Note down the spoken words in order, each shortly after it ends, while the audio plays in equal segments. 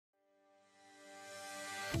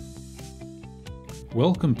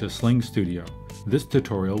Welcome to SlingStudio. This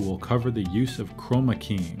tutorial will cover the use of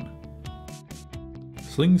Chromakeying.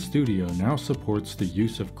 SlingStudio now supports the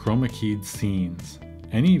use of Chromakeyed scenes.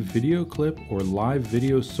 Any video clip or live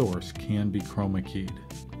video source can be Chromakeyed.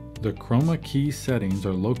 The Chromakey settings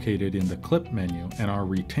are located in the clip menu and are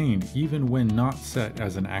retained even when not set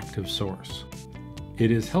as an active source.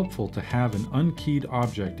 It is helpful to have an unkeyed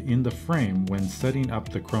object in the frame when setting up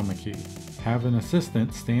the Chromakey. Have an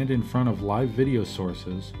assistant stand in front of live video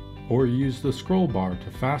sources, or use the scroll bar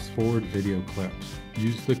to fast forward video clips.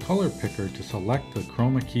 Use the color picker to select the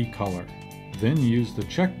Chromakey color. Then use the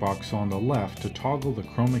checkbox on the left to toggle the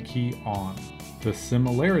Chromakey on. The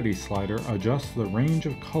similarity slider adjusts the range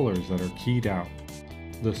of colors that are keyed out.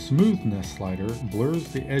 The smoothness slider blurs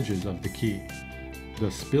the edges of the key. The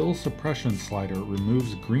spill suppression slider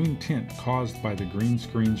removes green tint caused by the green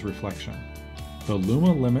screen's reflection. The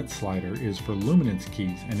Luma limit slider is for luminance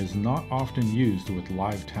keys and is not often used with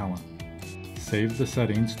live talent. Save the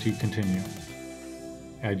settings to continue.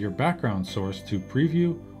 Add your background source to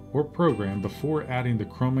preview or program before adding the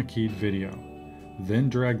Chromakeyed video. Then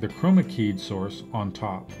drag the Chromakeyed source on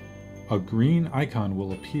top. A green icon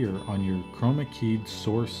will appear on your Chromakeyed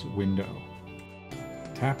source window.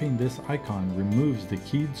 Tapping this icon removes the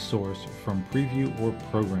keyed source from preview or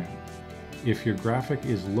program. If your graphic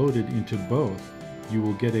is loaded into both, you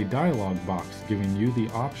will get a dialog box giving you the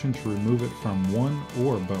option to remove it from one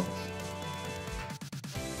or both.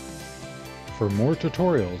 For more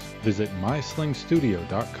tutorials, visit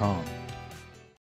myslingstudio.com.